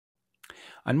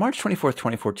On March 24th,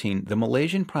 2014, the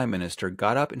Malaysian Prime Minister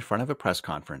got up in front of a press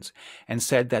conference and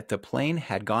said that the plane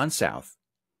had gone south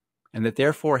and that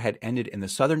therefore had ended in the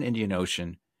southern Indian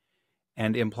Ocean,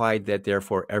 and implied that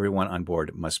therefore everyone on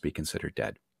board must be considered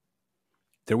dead.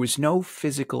 There was no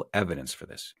physical evidence for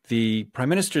this. The Prime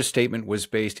Minister's statement was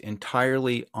based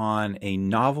entirely on a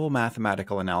novel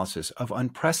mathematical analysis of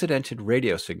unprecedented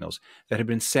radio signals that had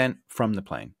been sent from the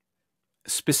plane.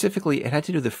 Specifically, it had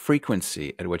to do with the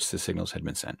frequency at which the signals had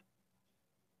been sent.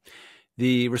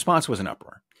 The response was an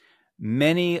uproar.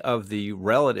 Many of the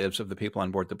relatives of the people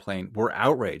on board the plane were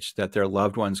outraged that their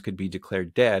loved ones could be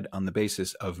declared dead on the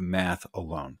basis of math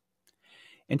alone.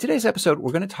 In today's episode,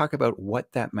 we're going to talk about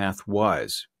what that math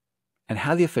was and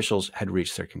how the officials had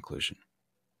reached their conclusion.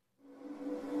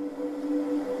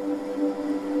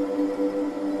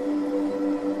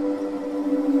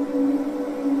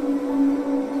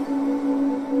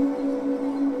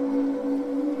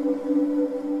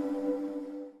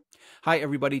 Hi,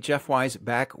 everybody. Jeff Wise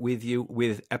back with you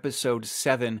with episode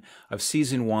 7 of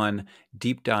season 1,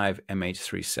 Deep Dive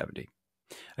MH370.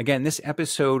 Again, this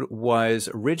episode was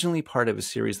originally part of a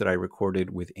series that I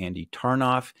recorded with Andy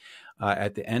Tarnoff.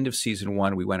 At the end of season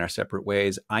 1, we went our separate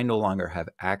ways. I no longer have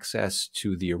access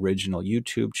to the original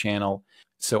YouTube channel,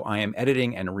 so I am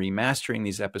editing and remastering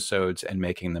these episodes and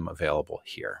making them available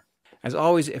here. As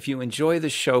always, if you enjoy the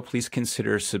show, please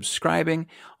consider subscribing.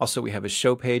 Also, we have a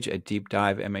show page at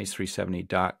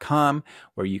deepdivemh370.com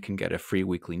where you can get a free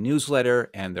weekly newsletter,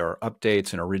 and there are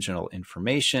updates and original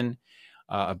information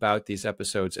about these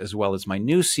episodes, as well as my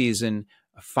new season,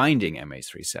 Finding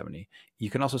MH370. You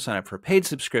can also sign up for a paid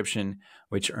subscription,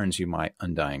 which earns you my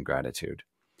undying gratitude.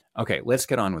 Okay, let's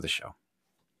get on with the show.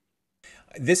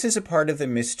 This is a part of the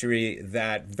mystery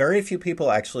that very few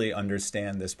people actually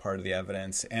understand, this part of the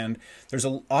evidence. And there's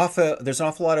an awful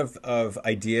lot of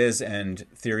ideas and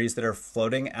theories that are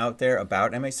floating out there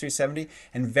about MH370,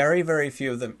 and very, very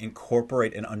few of them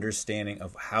incorporate an understanding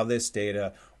of how this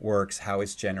data works, how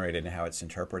it's generated, and how it's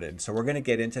interpreted. So we're going to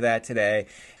get into that today.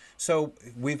 So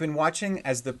we've been watching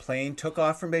as the plane took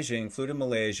off from Beijing, flew to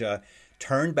Malaysia,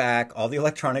 turned back, all the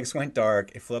electronics went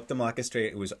dark, it flew up the Malacca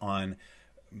Strait, it was on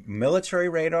military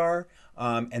radar,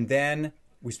 and then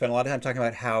we spent a lot of time talking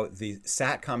about how the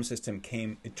SATCOM system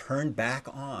turned back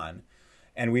on,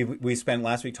 and we spent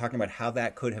last week talking about how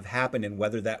that could have happened and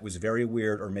whether that was very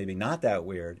weird or maybe not that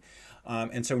weird.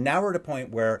 And so now we're at a point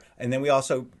where, and then we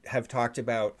also have talked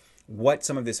about what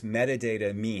some of this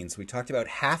metadata means. We talked about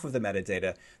half of the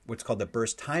metadata, what's called the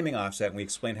burst timing offset, and we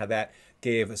explained how that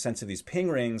gave a sense of these ping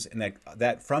rings, and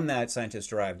that from that scientists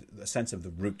derived a sense of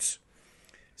the roots.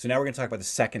 So now we're going to talk about the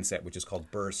second set, which is called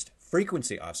burst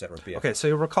frequency offset, or BFO. Okay, so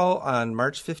you'll recall on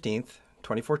March 15th,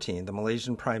 2014, the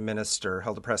Malaysian Prime Minister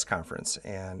held a press conference,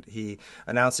 and he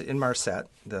announced that Inmarsat,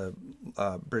 the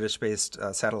British-based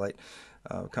satellite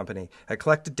company, had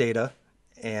collected data,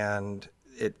 and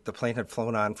the plane had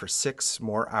flown on for 6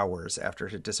 more hours after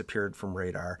it had disappeared from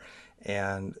radar.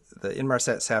 And the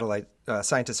Inmarsat satellite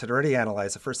scientists had already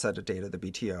analyzed the first set of data, the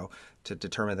BTO, to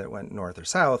determine that it went north or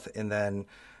south, and then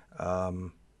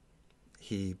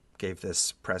he gave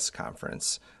this press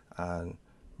conference on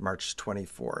March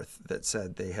 24th that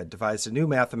said they had devised a new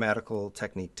mathematical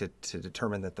technique to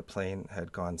determine that the plane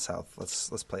had gone south.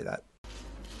 Let's play that.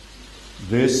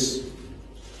 This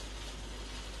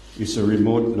is a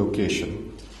remote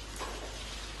location,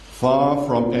 far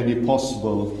from any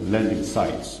possible landing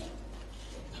sites.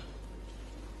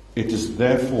 It is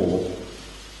therefore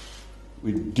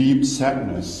with deep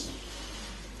sadness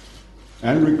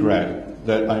and regret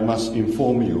that I must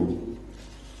inform you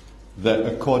that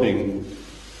according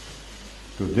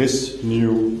to this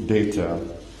new data,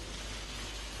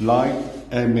 flight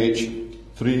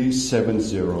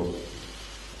MH370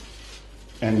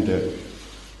 ended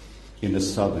in the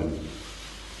southern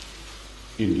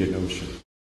Indian Ocean.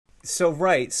 So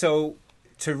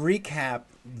to recap,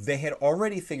 they had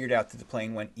already figured out that the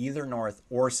plane went either north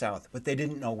or south, but they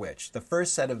didn't know which. The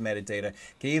first set of metadata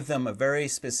gave them a very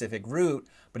specific route,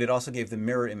 but it also gave the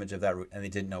mirror image of that route, and they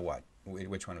didn't know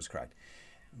which one was correct.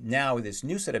 Now, with this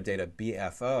new set of data,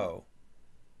 BFO,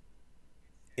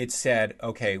 it said,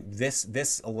 okay,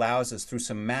 this allows us through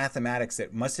some mathematics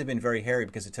that must have been very hairy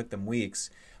because it took them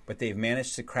weeks, but they've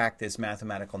managed to crack this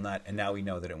mathematical nut, and now we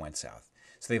know that it went south.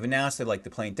 So they've announced that the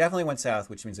plane definitely went south,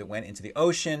 which means it went into the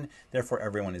ocean, therefore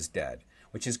everyone is dead,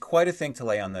 which is quite a thing to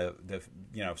lay on the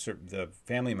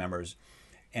family members,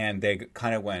 and they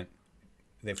kind of went,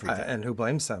 they freaked out. And who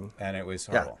blames them? And it was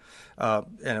horrible. Yeah.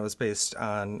 And it was based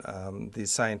on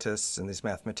these scientists and these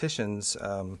mathematicians'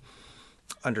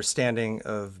 understanding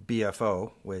of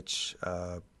BFO, which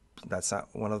that's not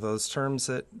one of those terms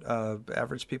that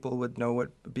average people would know what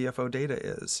BFO data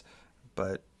is,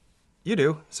 but you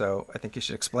do, so I think you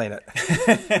should explain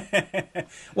it.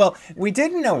 Well, we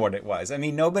didn't know what it was. I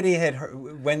mean, nobody had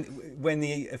heard, when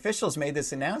the officials made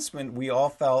this announcement, we all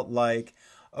felt like,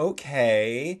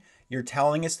 okay, you're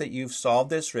telling us that you've solved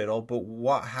this riddle,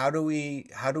 but how do we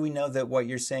know that what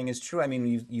you're saying is true? I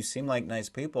mean, you seem like nice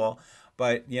people,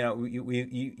 but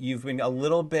you've been a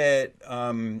little bit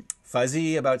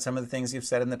fuzzy about some of the things you've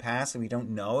said in the past, and we don't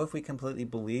know if we completely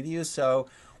believe you. So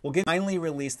finally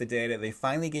released the data. They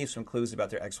finally gave some clues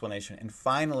about their explanation, and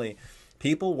finally,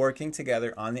 people working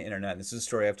together on the internet. This is a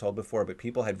story I've told before, but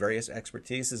people had various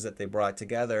expertises that they brought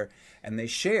together, and they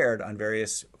shared on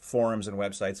various forums and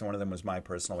websites. And one of them was my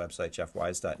personal website,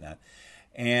 jeffwise.net,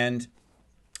 and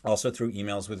also through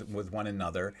emails with one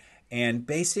another. And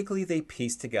basically, they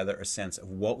pieced together a sense of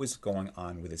what was going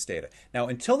on with this data. Now,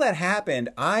 until that happened,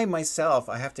 I myself,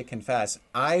 I have to confess,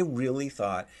 I really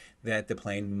thought that the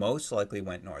plane most likely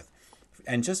went north.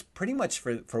 And just pretty much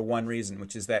for one reason,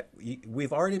 which is that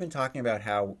we've already been talking about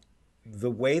how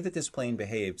the way that this plane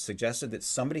behaved suggested that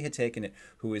somebody had taken it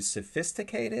who is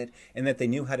sophisticated and that they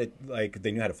knew how to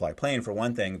fly a plane, for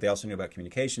one thing. They also knew about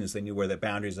communications. They knew where the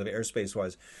boundaries of airspace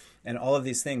was. And all of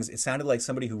these things, it sounded like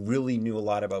somebody who really knew a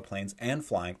lot about planes and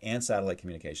flying and satellite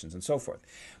communications and so forth.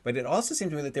 But it also seemed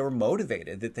to me that they were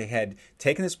motivated, that they had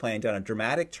taken this plane, done a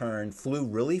dramatic turn, flew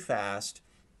really fast.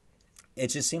 It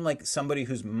just seemed like somebody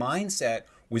whose mindset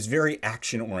was very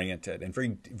action-oriented and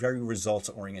very, very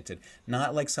results-oriented,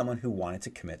 not like someone who wanted to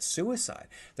commit suicide.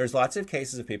 There's lots of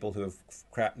cases of people who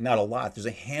have, not a lot, there's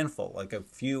a handful, like a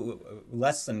few,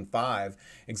 less than 5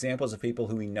 examples of people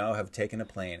who we know have taken a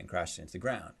plane and crashed it into the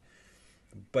ground.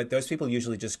 But those people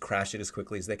usually just crash it as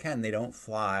quickly as they can. They don't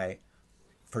fly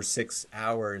for 6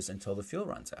 hours until the fuel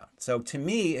runs out. So to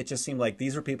me, it just seemed like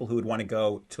these are people who would want to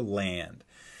go to land.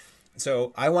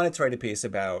 So I wanted to write a piece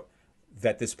about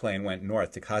that this plane went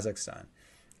north to Kazakhstan.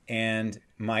 And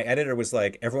my editor was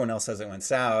like, everyone else says it went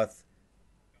south.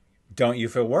 Don't you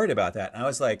feel worried about that? And I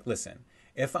was like, listen,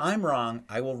 if I'm wrong,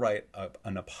 I will write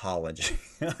an apology.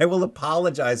 I will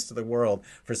apologize to the world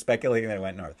for speculating that it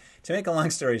went north. To make a long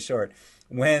story short,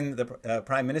 when the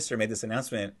Prime Minister made this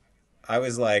announcement, I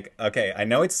was like, okay, I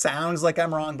know it sounds like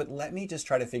I'm wrong, but let me just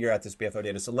try to figure out this BFO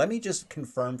data. So let me just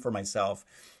confirm for myself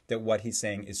that what he's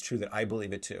saying is true, that I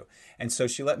believe it too. And so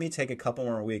she let me take a couple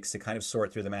more weeks to kind of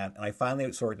sort through the math. And I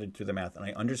finally sorted through the math and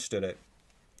I understood it.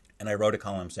 And I wrote a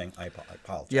column saying, I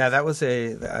apologize. Yeah, that was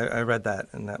I read that,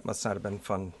 and that must not have been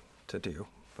fun to do.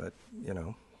 But,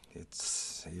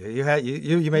 it's you made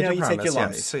your promise. Take your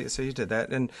lumps. Yeah, so you did that.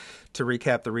 And to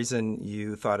recap, the reason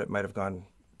you thought it might have gone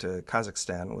to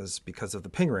Kazakhstan was because of the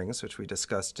ping rings, which we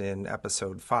discussed in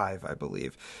episode 5, I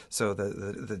believe. So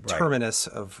the Right. terminus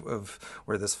of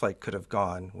where this flight could have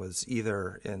gone was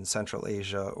either in Central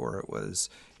Asia or it was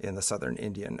in the southern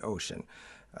Indian Ocean.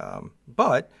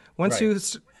 But once Right. you...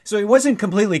 So it wasn't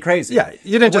completely crazy. Yeah,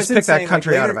 you didn't just pick that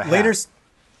country out of a hat.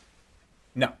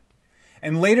 No.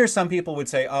 And later some people would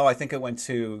say, oh, I think it went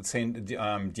to San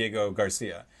Diego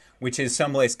Garcia, which is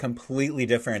someplace completely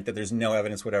different, that there's no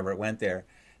evidence whatever it went there.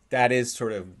 That is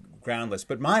sort of groundless.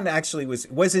 But mine actually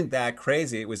wasn't that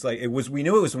crazy. It was like, we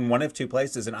knew it was in one of 2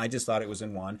 places, and I just thought it was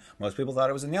in one. Most people thought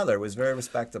it was in the other. It was very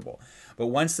respectable. But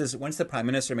once the Prime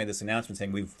Minister made this announcement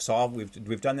saying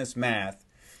we've done this math.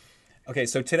 Okay,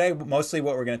 so today, mostly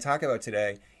what we're going to talk about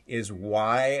today is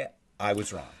why I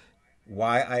was wrong.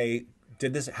 Why I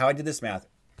did this, how I did this math.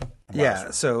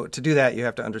 Yeah, so to do that, you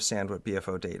have to understand what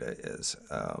BFO data is.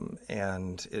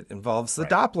 And it involves the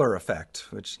Doppler effect,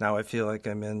 which now I feel like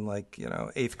I'm in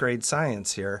 8th grade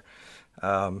science here.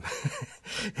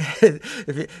 It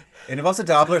involves the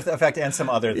Doppler effect and some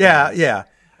other things. Yeah.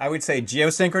 I would say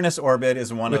geosynchronous orbit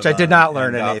is one of them. Which I did not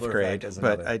learn in Doppler 8th grade, effect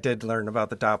but I did learn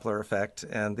about the Doppler effect.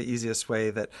 And the easiest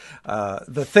way that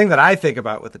the thing that I think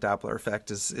about with the Doppler effect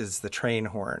is the train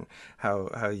horn.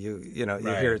 How you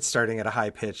hear it starting at a high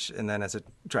pitch, and then as it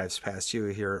drives past you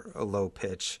hear a low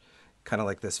pitch, kind of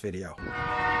like this video.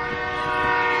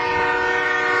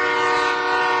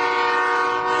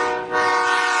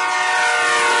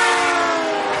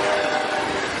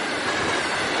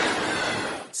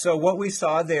 So what we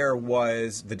saw there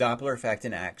was the Doppler effect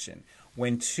in action.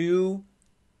 When 2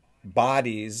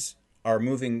 bodies are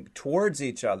moving towards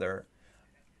each other,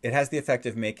 it has the effect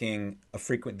of making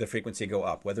the frequency go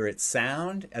up, whether it's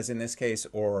sound, as in this case,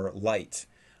 or light,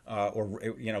 or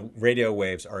radio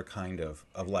waves are a kind of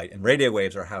light, and radio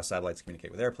waves are how satellites communicate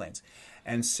with airplanes.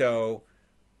 And so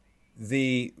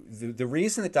the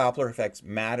reason that Doppler effect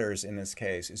matters in this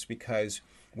case is because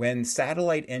when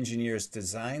satellite engineers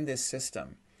designed this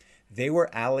system, they were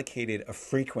allocated a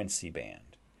frequency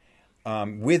band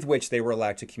with which they were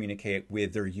allowed to communicate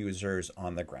with their users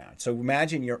on the ground. So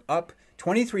imagine you're up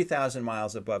 23,000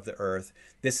 miles above the Earth.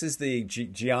 This is the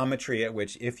geometry at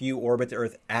which, if you orbit the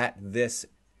Earth at this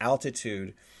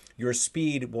altitude, your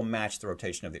speed will match the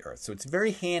rotation of the Earth. So it's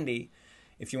very handy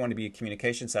if you want to be a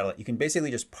communication satellite. You can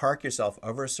basically just park yourself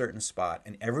over a certain spot,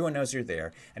 and everyone knows you're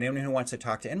there. And anyone who wants to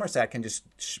talk to Inmarsat can just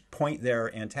point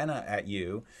their antenna at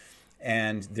you,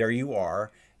 and there you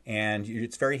are. And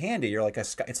it's very handy. You're like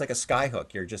it's like a sky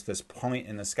hook. You're just this point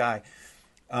in the sky.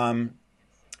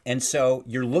 And so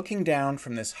you're looking down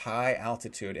from this high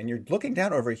altitude, and you're looking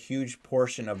down over a huge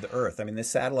portion of the Earth. I mean, this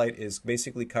satellite is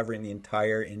basically covering the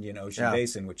entire Indian Ocean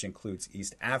basin, which includes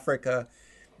East Africa,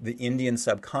 the Indian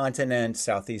subcontinent,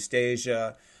 Southeast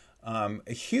Asia,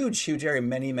 a huge, huge area,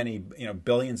 many, many,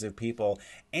 billions of people,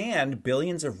 and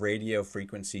billions of radio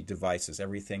frequency devices,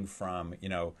 everything from,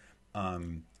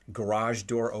 garage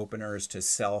door openers to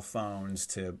cell phones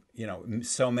to,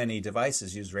 so many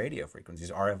devices use radio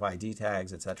frequencies, RFID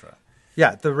tags, etc.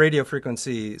 Yeah, the radio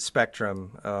frequency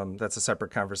spectrum, that's a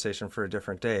separate conversation for a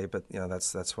different day, but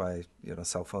that's why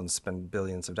cell phones spend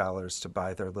billions of dollars to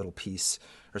buy their little piece,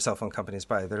 or cell phone companies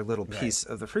buy their little piece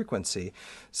of the frequency.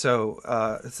 So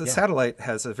the satellite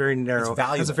has a very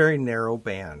narrow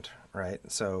band, right?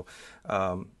 So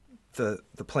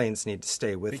the planes need to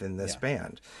stay within this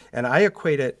band, and I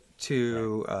equate it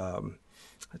to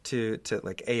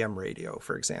like AM radio,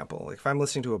 for example. Like if I'm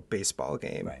listening to a baseball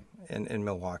game in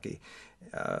Milwaukee,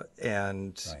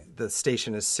 and the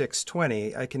station is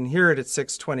 620, I can hear it at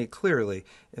 620 clearly.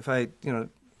 If I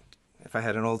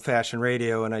had an old-fashioned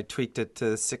radio and I tweaked it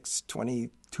to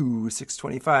 622,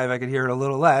 625, I could hear it a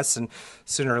little less, and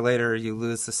sooner or later you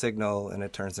lose the signal and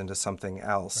it turns into something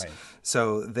else. Right.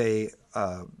 So the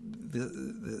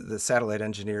satellite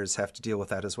engineers have to deal with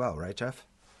that as well, right, Jeff?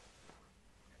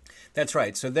 That's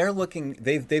right. So they're looking.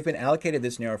 They've been allocated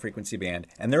this narrow frequency band,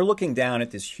 and they're looking down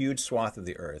at this huge swath of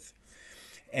the Earth,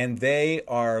 and they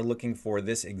are looking for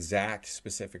this exact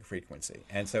specific frequency.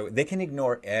 And so they can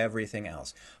ignore everything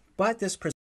else. But this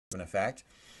presents an effect.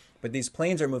 But these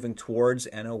planes are moving towards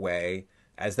and away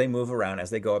as they move around, as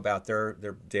they go about their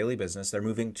daily business. They're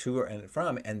moving to and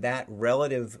from, and that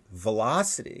relative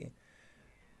velocity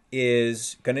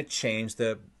is going to change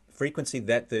the frequency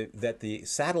that the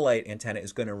satellite antenna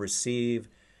is going to receive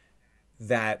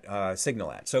that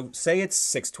signal at. So say it's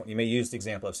 620. You may use the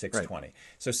example of 620. Right.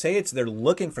 So say they're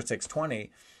looking for 620,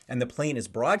 and the plane is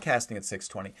broadcasting at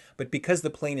 620, but because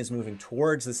the plane is moving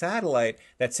towards the satellite,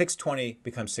 that 620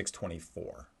 becomes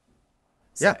 624.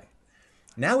 Say. Yeah.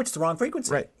 Now it's the wrong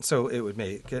frequency. Right. So it would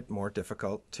make it more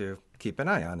difficult to keep an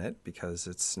eye on it because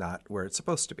it's not where it's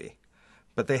supposed to be.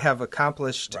 But they have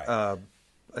accomplished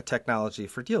a technology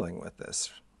for dealing with this.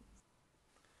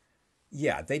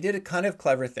 Yeah, they did a kind of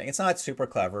clever thing. It's not super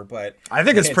clever, but I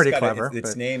think it's pretty clever.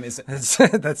 Its name is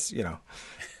that's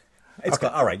It's okay.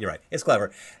 All right, you're right. It's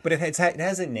clever, but it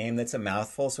has a name that's a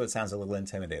mouthful, so it sounds a little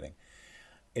intimidating.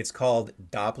 It's called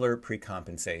Doppler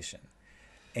precompensation,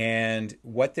 and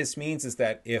what this means is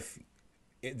that if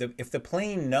the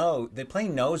plane knows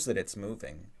that it's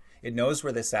moving, it knows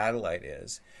where the satellite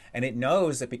is, and it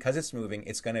knows that because it's moving,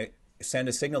 it's going to send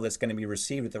a signal that's going to be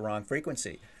received at the wrong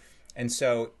frequency. And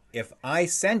so if I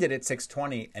send it at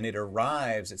 620 and it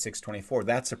arrives at 624,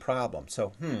 that's a problem.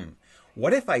 So,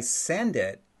 what if I send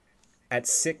it at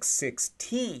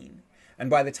 616, and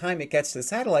by the time it gets to the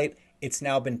satellite, it's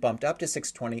now been bumped up to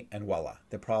 620, and voila,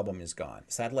 the problem is gone.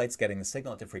 The satellite's getting the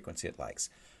signal at the frequency it likes.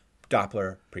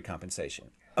 Doppler precompensation.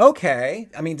 Okay.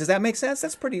 I mean, does that make sense?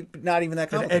 That's not even that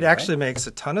complicated. It actually makes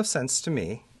a ton of sense to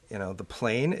me. The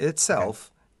plane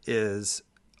itself is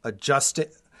adjusting.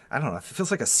 I don't know. It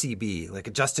feels like a CB, like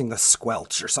adjusting the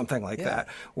squelch or something like that.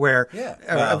 Where,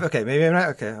 okay, maybe I'm not.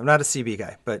 Okay, I'm not a CB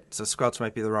guy, but so squelch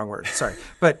might be the wrong word. Sorry,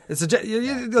 but it's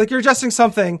like you're adjusting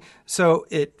something so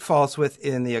it falls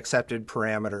within the accepted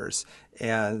parameters,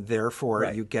 and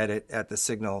therefore you get it at the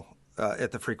signal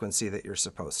at the frequency that you're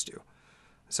supposed to.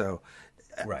 So.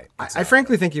 Right. Exactly. I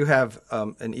frankly think you have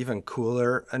an even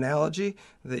cooler analogy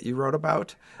that you wrote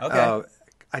about. Okay.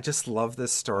 I just love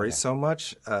this story so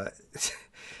much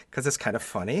because it's kind of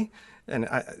funny. And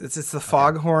it's the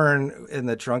foghorn and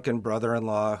the drunken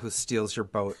brother-in-law who steals your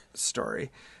boat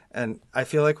story. And I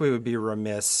feel like we would be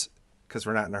remiss, because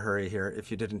we're not in a hurry here,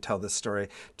 if you didn't tell this story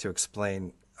to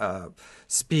explain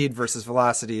speed versus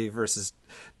velocity versus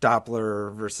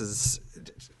Doppler versus...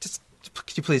 Just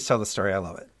could you please tell the story? I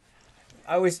love it.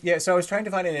 So I was trying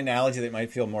to find an analogy that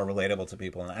might feel more relatable to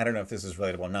people, and I don't know if this is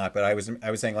relatable or not. But I was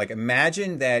saying, like,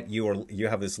 imagine that you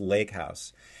have this lake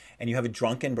house, and you have a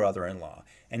drunken brother-in-law,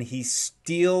 and he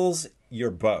steals your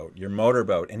boat, your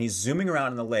motorboat, and he's zooming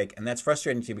around in the lake, and that's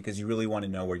frustrating to you because you really want to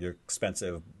know where your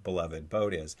expensive, beloved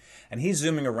boat is. And he's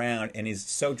zooming around, and he's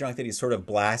so drunk that he's sort of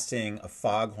blasting a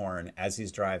foghorn as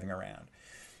he's driving around.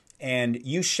 And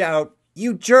you shout,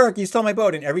 "You jerk, you stole my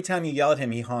boat." And every time you yell at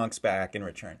him, he honks back in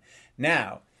return.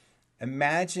 Now,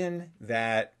 imagine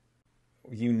that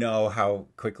you know how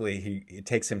quickly it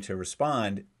takes him to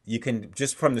respond. You can,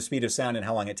 just from the speed of sound and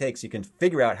how long it takes, you can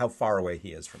figure out how far away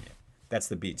he is from you. That's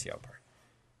the BTO part.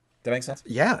 Does that make sense?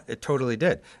 Yeah, it totally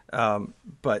did.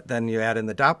 But then you add in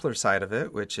the Doppler side of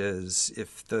it, which is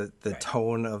if the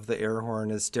tone of the air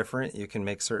horn is different, you can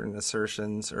make certain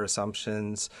assertions or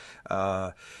assumptions.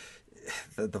 The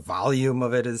volume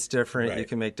of it is different. Right. You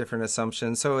can make different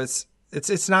assumptions. So it's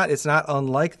not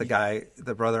unlike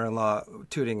the brother-in-law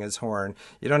tooting his horn.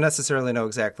 You don't necessarily know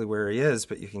exactly where he is,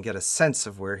 but you can get a sense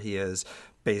of where he is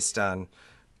based on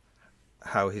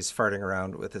how he's farting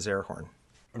around with his air horn.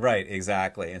 Right,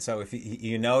 exactly. And so if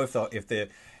the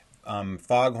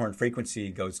foghorn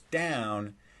frequency goes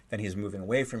down, then he's moving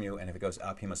away from you, and if it goes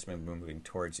up, he must have been moving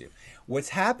towards you. What's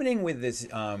happening with this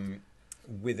Doppler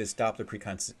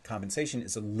precompensation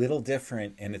is a little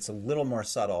different, and it's a little more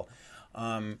subtle.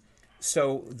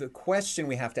 So the question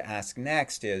we have to ask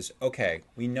next is, okay,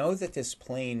 we know that this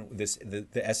plane, the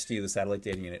SDU, the Satellite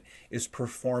Data Unit, is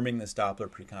performing this Doppler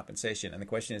precompensation. And the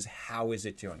question is, how is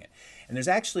it doing it? And there's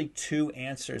actually two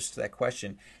answers to that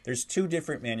question. There's two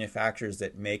different manufacturers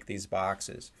that make these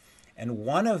boxes. And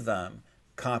one of them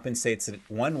compensates it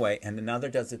one way, and another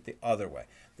does it the other way.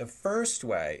 The first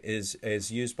way is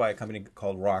used by a company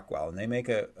called Rockwell, and they make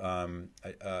an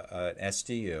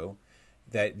SDU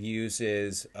that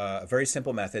uses a very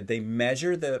simple method. They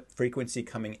measure the frequency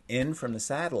coming in from the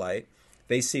satellite.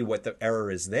 They see what the error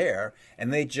is there,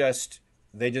 and they just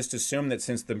assume that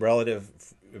since the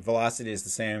relative velocity is the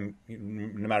same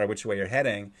no matter which way you're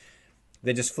heading,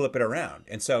 they just flip it around.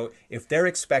 And so if they're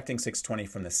expecting 620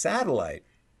 from the satellite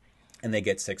and they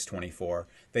get 624,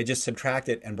 they just subtract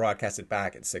it and broadcast it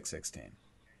back at 616.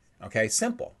 Okay,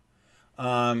 simple.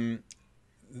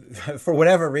 For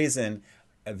whatever reason,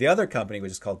 the other company,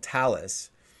 which is called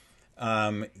Thales,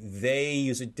 they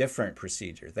use a different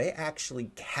procedure. They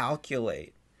actually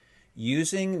calculate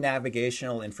using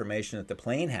navigational information that the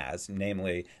plane has,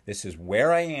 namely, this is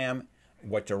where I am,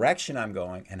 what direction I'm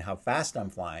going, and how fast I'm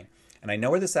flying. And I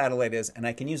know where the satellite is, and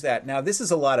I can use that. Now, this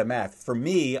is a lot of math. For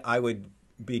me, I would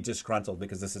be disgruntled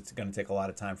because this is going to take a lot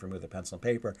of time for me with a pencil and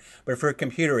paper. But for a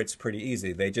computer, it's pretty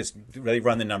easy. They just really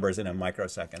run the numbers in a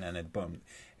microsecond, and it boom,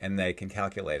 and they can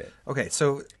calculate it. Okay,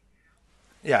 so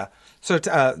yeah. So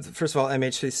first of all,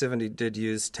 MH370 did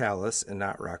use Thales and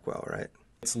not Rockwell, right?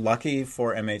 It's lucky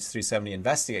for MH370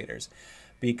 investigators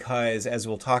because, as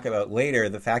we'll talk about later,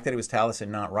 the fact that it was Thales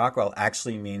and not Rockwell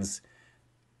actually means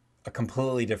a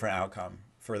completely different outcome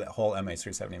for the whole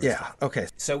MH370 mission. Yeah, okay.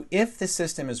 So if the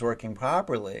system is working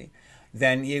properly,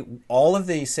 then all of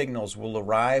the signals will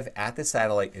arrive at the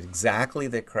satellite at exactly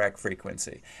the correct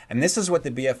frequency. And this is what the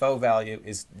BFO value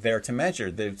is there to measure.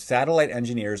 The satellite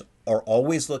engineers are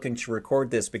always looking to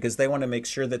record this because they want to make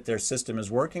sure that their system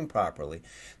is working properly.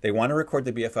 They want to record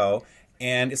the BFO.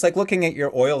 And it's like looking at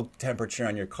your oil temperature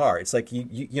on your car. It's like,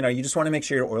 you just want to make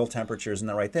sure your oil temperature is in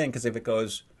the right thing, because if it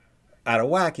goes out of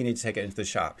whack, you need to take it into the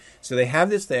shop. So they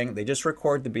have this thing, they just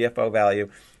record the BFO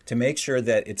value to make sure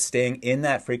that it's staying in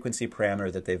that frequency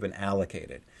parameter that they've been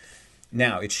allocated.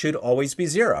 Now, it should always be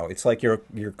zero. It's like your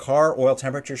car oil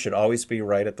temperature should always be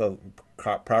right at the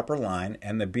proper line,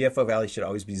 and the BFO value should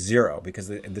always be zero because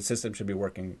the system should be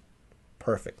working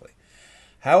perfectly.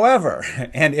 However,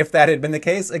 and if that had been the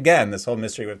case, again, this whole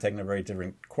mystery would have taken a very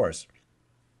different course.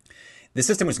 The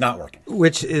system was not working.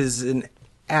 Which is an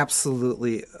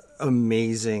absolutely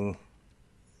amazing,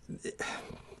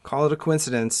 call it a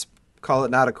coincidence, call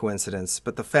it not a coincidence,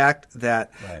 but the fact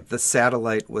that the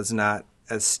satellite was not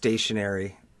as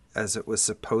stationary as it was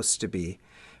supposed to be,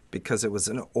 because it was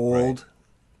an old,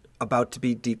 about to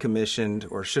be decommissioned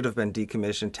or should have been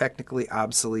decommissioned, technically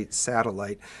obsolete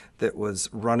satellite that was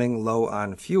running low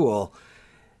on fuel,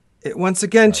 it once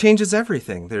again changes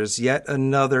everything. There's yet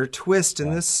another twist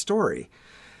in this story.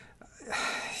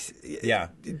 Yeah,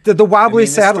 the wobbly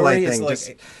satellite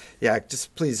thing.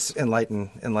 Just please enlighten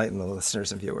the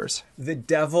listeners and viewers. The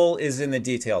devil is in the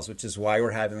details, which is why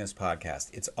we're having this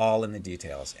podcast. It's all in the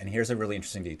details. And here's a really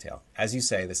interesting detail. As you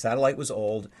say, the satellite was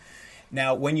old.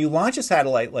 Now, when you launch a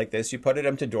satellite like this, you put it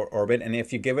into orbit, and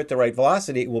if you give it the right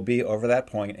velocity, it will be over that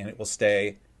point, and it will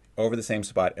stay over the same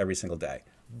spot every single day.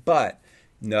 But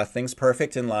nothing's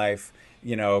perfect in life.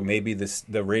 you know, maybe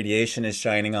the radiation is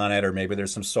shining on it, or maybe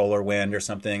there's some solar wind or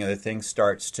something, and the thing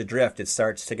starts to drift. It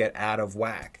starts to get out of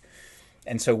whack.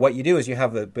 And so what you do is you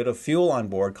have a bit of fuel on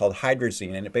board called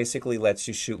hydrazine, and it basically lets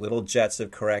you shoot little jets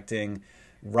of correcting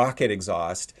rocket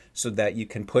exhaust so that you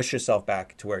can push yourself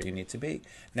back to where you need to be.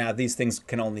 Now, these things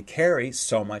can only carry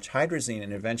so much hydrazine,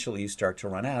 and eventually you start to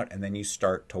run out, and then you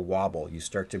start to wobble. You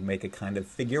start to make a kind of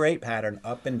figure-8 pattern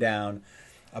up and down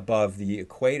above the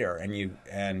equator, and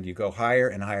you go higher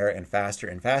and higher and faster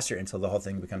until the whole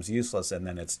thing becomes useless, and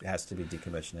then it has to be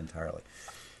decommissioned entirely.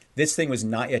 This thing was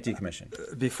not yet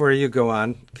decommissioned. Before you go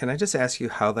on, can I just ask you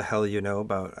how the hell you know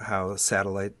about how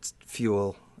satellites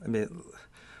fuel? I mean,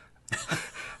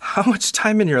 how much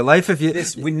time in your life have you?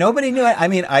 Nobody knew it. I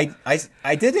mean,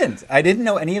 I didn't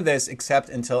know any of this except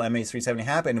until MH370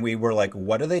 happened. We were like,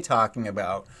 what are they talking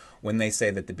about when they say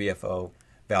that the BFO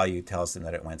value tells them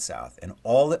that it went south? And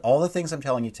all the things I'm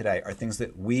telling you today are things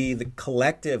that we,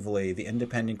 collectively, the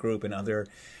independent group and other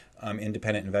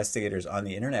independent investigators on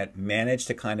the internet, managed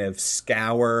to kind of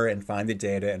scour and find the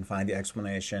data and find the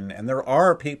explanation. And there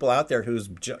are people out there who's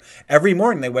every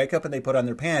morning they wake up and they put on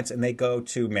their pants and they go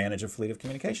to manage a fleet of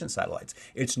communication satellites.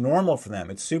 It's normal for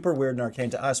them. It's super weird and arcane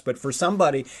to us, but for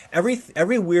somebody, every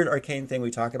weird arcane thing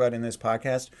we talk about in this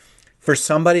podcast, for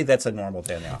somebody, that's a normal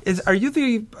day in the office. Are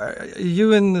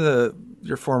you and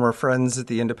your former friends at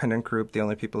the independent group the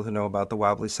only people who know about the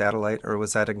wobbly satellite, or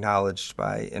was that acknowledged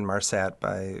by Inmarsat,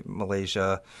 by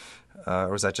Malaysia, or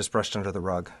was that just brushed under the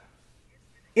rug?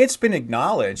 It's been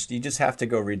acknowledged. You just have to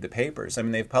go read the papers. I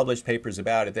mean, they've published papers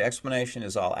about it. The explanation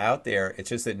is all out there. It's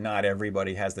just that not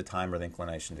everybody has the time or the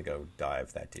inclination to go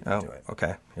dive that deep into it.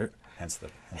 Okay.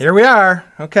 Here we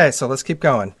are. Okay, so let's keep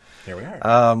going. Here we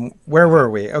are. Where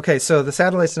were we? Okay, so the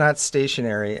satellite's not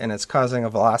stationary, and it's causing a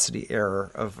velocity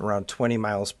error of around 20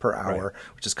 miles per hour,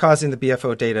 right, which is causing the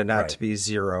BFO data not to be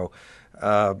zero.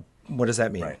 What does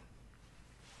that mean? Right.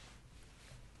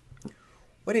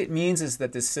 What it means is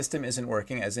that the system isn't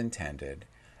working as intended.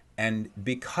 And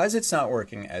because it's not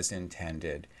working as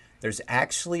intended, there's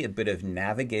actually a bit of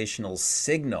navigational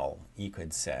signal, you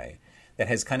could say, that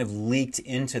has kind of leaked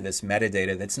into this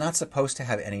metadata that's not supposed to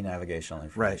have any navigational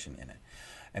information in it.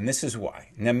 And this is why.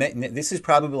 Now, this is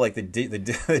probably like the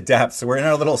depths. We're in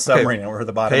our little submarine and we're at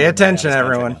the bottom. Pay attention,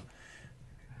 everyone.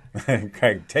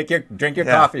 Okay, drink your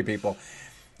coffee, people.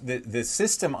 The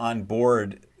system on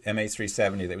board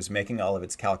MH370 that was making all of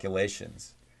its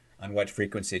calculations on what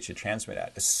frequency it should transmit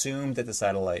at assumed that the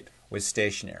satellite was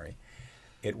stationary.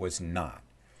 It was not.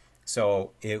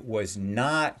 So it was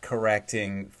not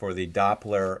correcting for the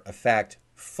Doppler effect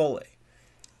fully.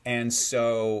 And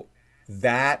so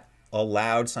that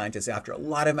allowed scientists, after a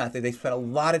lot of math, they spent a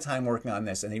lot of time working on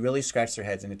this, and they really scratched their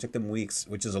heads, and it took them weeks,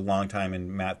 which is a long time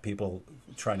in math, people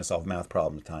trying to solve math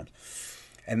problems at times.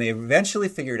 And they eventually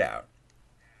figured out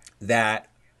that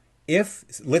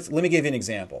let me give you an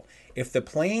example. If the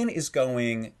plane is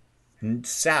going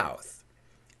south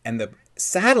and the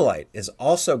satellite is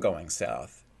also going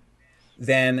south,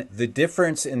 then the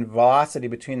difference in velocity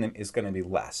between them is going to be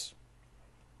less,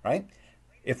 right?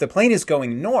 If the plane is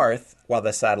going north while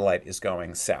the satellite is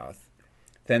going south,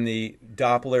 then the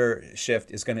Doppler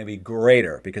shift is going to be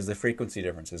greater because the frequency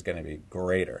difference is going to be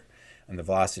greater and the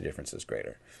velocity difference is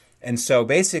greater. And so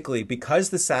basically, because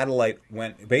the satellite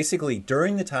went, basically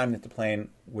during the time that the plane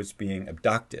was being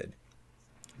abducted,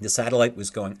 the satellite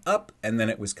was going up and then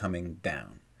it was coming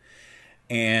down.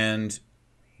 And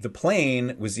the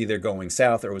plane was either going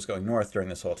south or was going north during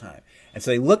this whole time. And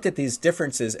so they looked at these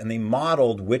differences and they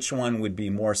modeled which one would be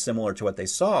more similar to what they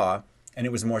saw, and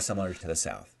it was more similar to the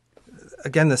south.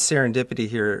 Again, the serendipity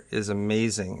here is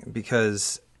amazing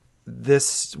because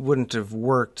this wouldn't have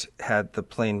worked had the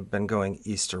plane been going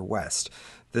east or west.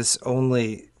 This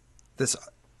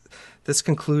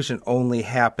conclusion only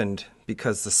happened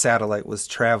because the satellite was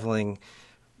traveling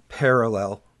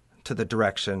parallel to the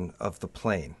direction of the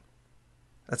plane.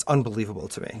 That's unbelievable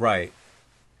to me. Right.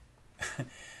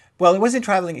 Well, it wasn't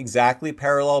traveling exactly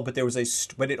parallel, but there was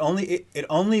but it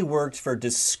only worked for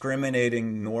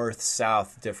discriminating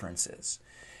north-south differences.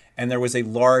 And there was a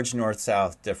large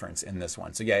north-south difference in this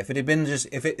one. So yeah, if it had been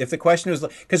if the question was,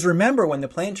 because remember when the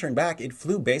plane turned back, it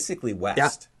flew basically west. Yeah.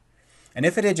 And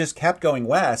if it had just kept going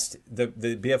west, the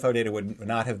BFO data would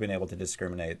not have been able to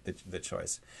discriminate the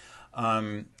choice.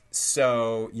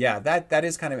 So yeah, that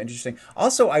is kind of interesting.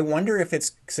 Also, I wonder if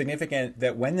it's significant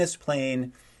that when this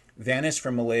plane vanished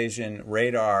from Malaysian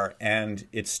radar and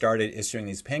it started issuing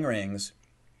these ping rings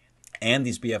and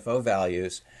these BFO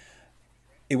values,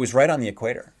 it was right on the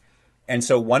equator. And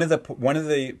so one of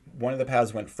the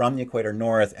paths went from the equator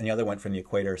north and the other went from the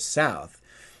equator south.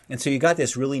 And so you got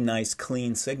this really nice,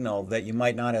 clean signal that you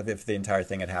might not have if the entire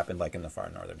thing had happened like in the far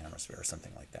northern hemisphere or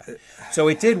something like that. So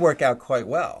it did work out quite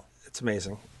well. It's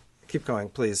amazing. Keep going,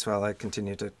 please, while I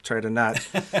continue to try to not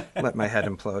let my head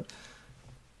implode.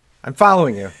 I'm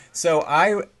following you. So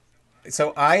I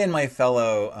and my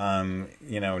fellow,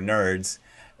 nerds,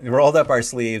 rolled up our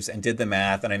sleeves and did the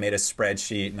math, and I made a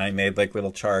spreadsheet, and I made like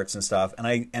little charts and stuff, and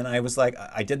I was like,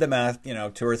 I did the math,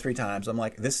 2 or 3 times. I'm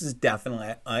like, this is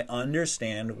definitely, I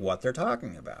understand what they're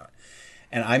talking about.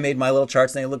 And I made my little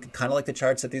charts, and they look kind of like the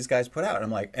charts that these guys put out.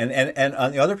 I'm like, and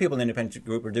the other people in the independent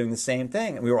group were doing the same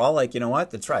thing, and we were all like, you know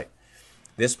what, that's right.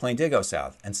 This plane did go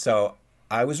south. And so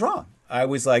I was wrong. I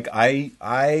was like, I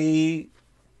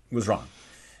was wrong.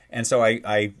 And so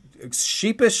I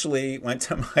sheepishly went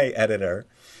to my editor,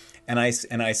 and I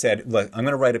said, look, I'm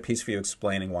going to write a piece for you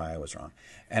explaining why I was wrong.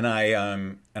 And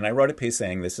I wrote a piece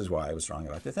saying this is why I was wrong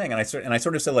about the thing. And I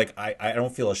sort of said, like, I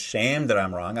don't feel ashamed that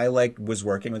I'm wrong. I was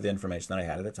working with the information that I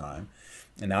had at the time,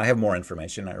 and now I have more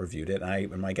information. I reviewed it,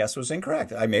 and my guess was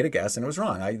incorrect. I made a guess and it was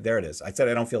wrong. There it is. I said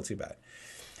I don't feel too bad.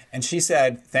 And she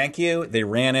said, thank you. They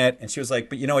ran it. And she was like,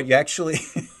 but you know what? You actually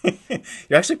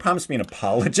promised me an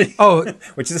apology. Oh,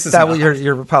 which this is that not.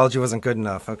 Your apology wasn't good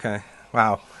enough. Okay.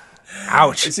 Wow.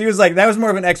 Ouch. She was like, that was more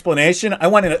of an explanation. I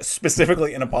wanted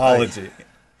specifically an apology. Right.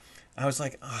 I was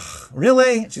like, oh,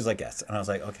 really? She's like, yes. And I was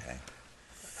like, okay.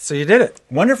 So you did it.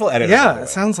 Wonderful editor. Yeah, it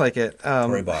sounds like it.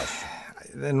 Tori Bosch.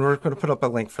 And we're going to put up a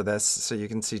link for this so you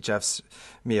can see Jeff's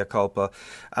mea culpa.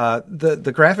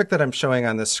 The graphic that I'm showing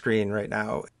on this screen right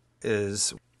now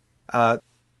is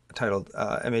titled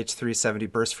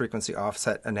MH370 Burst Frequency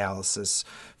Offset Analysis,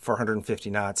 450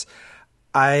 knots.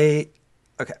 I'm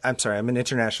sorry, I'm an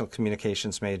international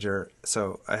communications major,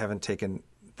 so I haven't taken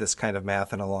this kind of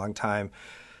math in a long time.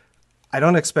 I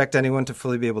don't expect anyone to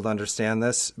fully be able to understand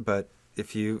this, but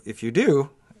if you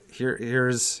do,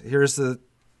 here's the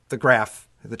graph,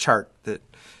 the chart that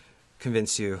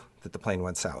convinced you that the plane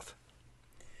went south.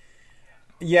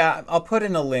 Yeah, I'll put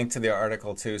in a link to the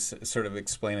article too, sort of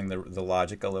explaining the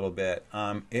logic a little bit.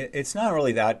 It's not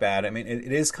really that bad. I mean,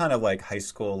 it is kind of like high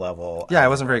school level. Yeah, I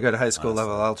wasn't very good at high school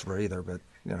level algebra either, but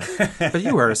but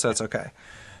you were, so it's okay.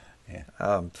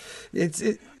 Yeah.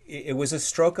 It was a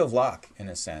stroke of luck in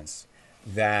a sense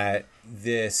that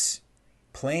this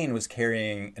plane was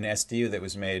carrying an SDU that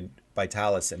was made by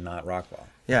Thales and not Rockwell.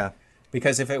 Yeah.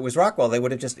 Because if it was Rockwell, it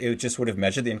would have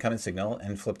measured the incoming signal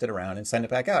and flipped it around and sent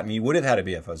it back out. And you would have had a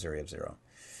BFO 0.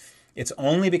 It's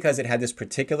only because it had this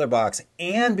particular box,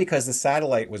 and because the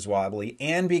satellite was wobbly,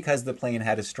 and because the plane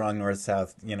had a strong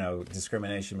north-south,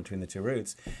 discrimination between the two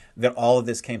routes, that all of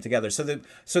this came together.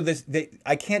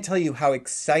 I can't tell you how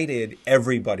excited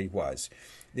everybody was.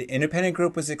 The independent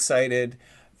group was excited.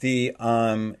 The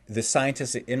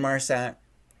scientists at Inmarsat,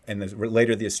 and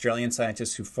later the Australian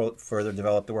scientists who further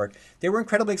developed the work, they were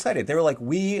incredibly excited. They were like,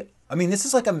 this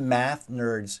is like a math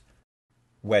nerd's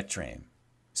wet dream.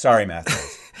 Sorry, math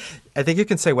nerds. I think you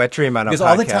can say wet dream on a podcast. Because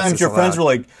all the times your friends were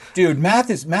like, dude,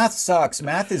 math sucks.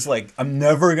 Math is like, I'm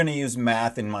never going to use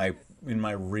math in my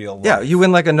real life. Yeah, you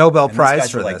win like a Nobel Prize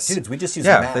for like, this. Dudes, we just use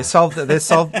math. Yeah, they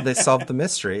solved the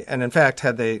mystery. And in fact,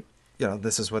 had they,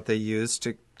 this is what they used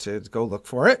to go look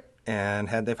for it. And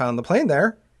had they found the plane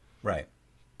there, right.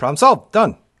 Problem solved.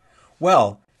 Done.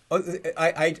 Well,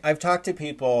 I've talked to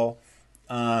people,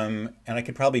 and I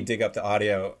could probably dig up the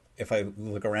audio if I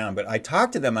look around, but I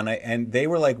talked to them, and they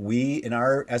were like, in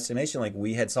our estimation,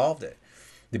 we had solved it.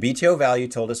 The BTO value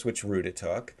told us which route it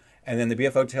took, and then the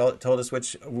BFO told us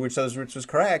which of those routes was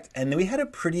correct, and then we had a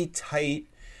pretty tight,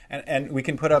 and we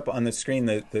can put up on the screen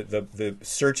the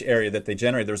search area that they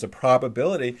generated. There was a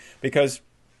probability because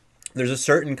there's a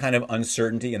certain kind of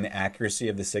uncertainty in the accuracy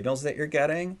of the signals that you're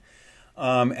getting.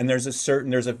 And there's a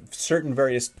certain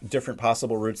various different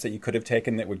possible routes that you could have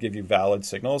taken that would give you valid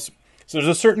signals. So there's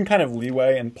a certain kind of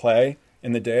leeway and play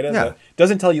in the data that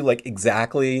doesn't tell you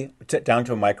exactly down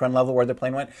to a micron level where the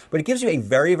plane went, but it gives you a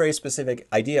very, very specific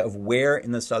idea of where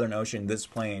in the Southern Ocean this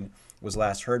plane was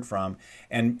last heard from.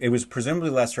 And it was presumably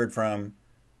last heard from,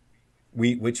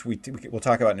 which we'll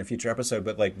talk about in a future episode,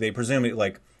 but they presume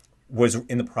it was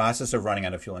in the process of running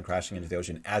out of fuel and crashing into the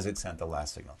ocean as it sent the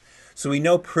last signal. So we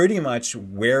know pretty much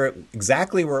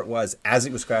exactly where it was as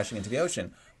it was crashing into the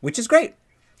ocean, which is great.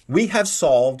 We have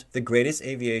solved the greatest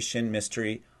aviation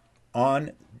mystery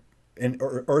in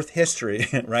Earth history,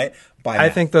 right? I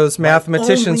think those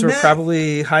mathematicians were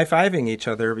probably high-fiving each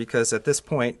other because at this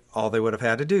point, all they would have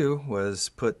had to do was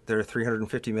put their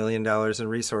 $350 million in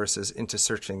resources into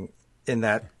searching in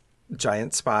that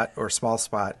giant spot or small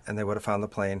spot, and they would have found the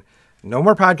plane. No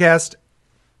more podcast.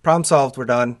 Problem solved. We're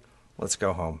done. Let's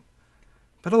go home.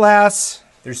 But alas,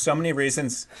 There's so many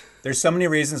reasons. There's so many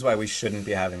reasons why we shouldn't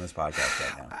be having this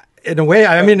podcast right now. In a way,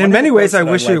 I mean, in many ways, I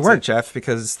wish we like weren't, Jeff,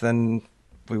 because then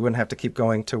we wouldn't have to keep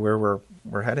going to where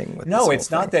we're heading with this. No, it's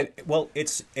not that. Well,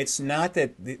 it's not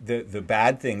that the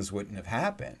bad things wouldn't have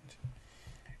happened.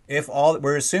 If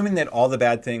we're assuming that all the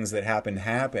bad things that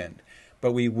happened,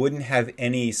 but we wouldn't have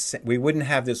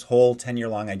this whole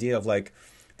 10-year-long idea of like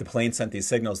the plane sent these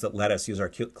signals that let us use our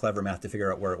clever math to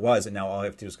figure out where it was, and now all we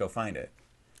have to do is go find it.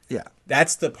 Yeah,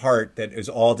 that's the part that is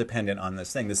all dependent on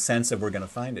this thing, the sense of we're going to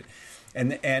find it,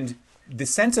 and the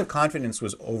sense of confidence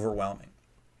was overwhelming.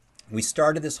 We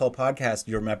started this whole podcast.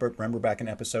 You remember back in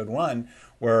episode 1,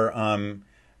 where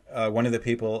one of the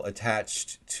people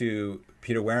attached to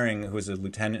Peter Waring, who was a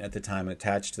lieutenant at the time,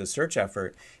 attached to the search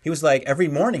effort, he was like, every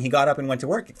morning he got up and went to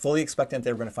work, fully expectant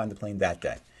they were going to find the plane that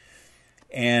day.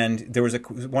 And there was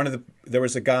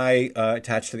a guy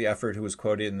attached to the effort who was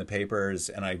quoted in the papers,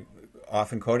 and I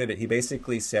often quoted it. He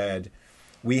basically said,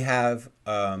 we have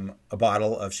a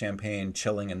bottle of champagne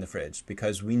chilling in the fridge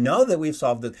because we know that we've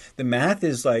solved the math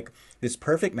is like this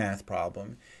perfect math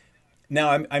problem.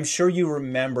 Now, I'm sure you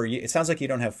remember, it sounds like you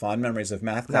don't have fond memories of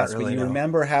math class, really, but you no.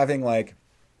 remember having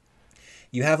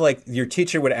your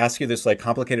teacher would ask you this like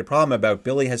complicated problem about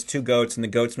Billy has 2 goats and the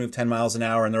goats move 10 miles an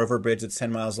hour and they're over a bridge that's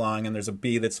 10 miles long and there's a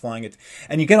bee that's flying it.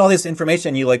 And you get all this information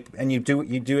and you do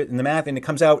it in the math and it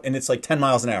comes out and it's like 10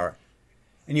 miles an hour.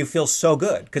 And you feel so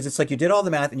good because it's like you did all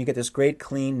the math and you get this great,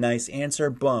 clean, nice answer.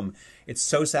 Boom. It's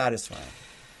so satisfying.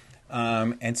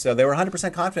 And so they were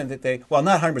 100% confident that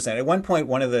not 100%. At one point,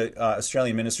 one of the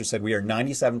Australian ministers said, we are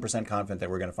 97% confident that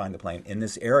we're going to find the plane in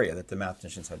this area that the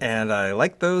mathematicians had. And I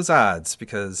like those odds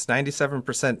because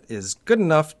 97% is good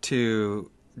enough to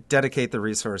dedicate the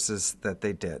resources that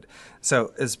they did.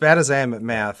 So as bad as I am at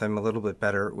math, I'm a little bit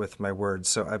better with my words.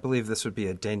 So I believe this would be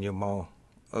a denouement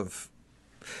of,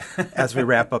 as we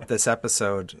wrap up this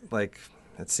episode, like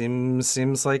it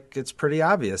seems like it's pretty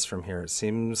obvious from here. It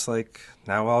seems like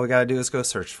now all we got to do is go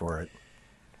search for it.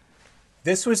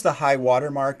 This was the high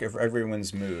watermark of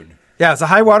everyone's mood. Yeah, it's a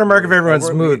high watermark of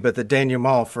everyone's mood, but the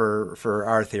denouement for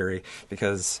our theory,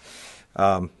 because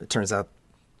it turns out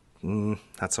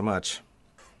not so much.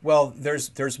 Well,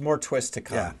 there's more twists to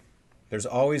come. Yeah. There's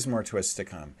always more twists to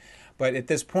come. But at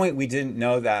this point, we didn't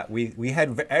know that. We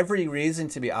had every reason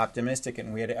to be optimistic,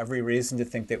 and we had every reason to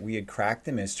think that we had cracked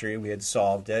the mystery, we had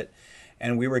solved it,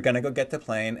 and we were going to go get the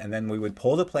plane, and then we would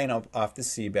pull the plane off the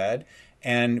seabed,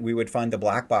 and we would find the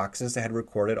black boxes that had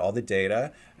recorded all the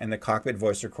data, and the cockpit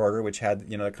voice recorder, which had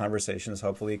the conversations,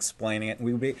 hopefully explaining it. And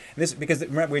we would be because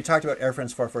remember we talked about Air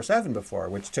France 447 before,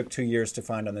 which took 2 years to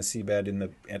find on the seabed in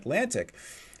the Atlantic.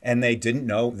 And they didn't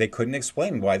know, they couldn't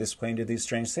explain why this plane did these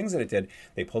strange things that it did.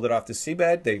 They pulled it off the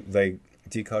seabed, they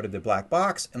decoded the black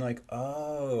box, and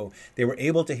they were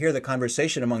able to hear the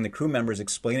conversation among the crew members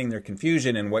explaining their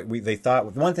confusion and what they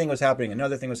thought one thing was happening,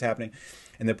 another thing was happening.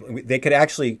 And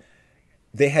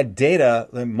they had data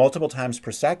multiple times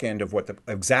per second of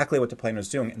exactly what the plane was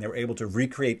doing, and they were able to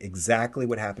recreate exactly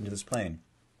what happened to this plane.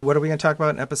 What are we going to talk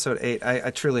about in episode 8? I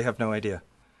truly have no idea.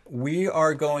 We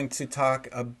are going to talk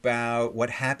about what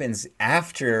happens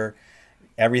after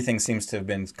everything seems to have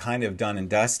been kind of done and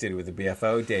dusted with the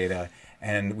BFO data,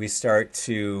 and we start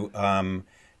to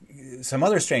some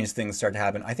other strange things start to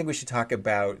happen. I think we should talk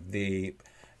about the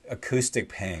acoustic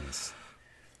pings.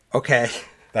 Okay.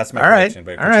 That's my All right.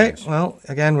 prediction. All right. Well,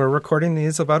 again, we're recording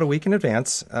these about a week in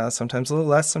advance, sometimes a little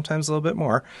less, sometimes a little bit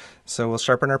more. So we'll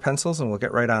sharpen our pencils and we'll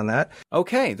get right on that.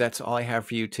 Okay, that's all I have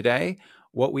for you today.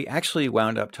 What we actually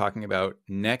wound up talking about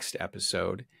next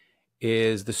episode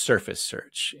is the surface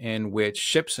search, in which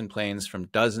ships and planes from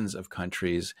dozens of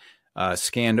countries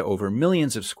scanned over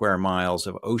millions of square miles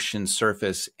of ocean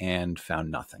surface and found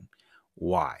nothing.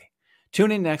 Why?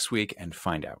 Tune in next week and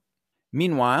find out.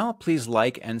 Meanwhile, please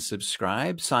like and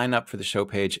subscribe. Sign up for the show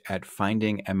page at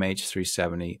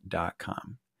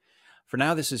findingmh370.com. For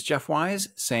now, this is Jeff Wise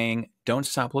saying, don't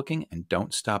stop looking and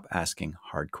don't stop asking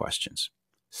hard questions.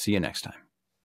 See you next time.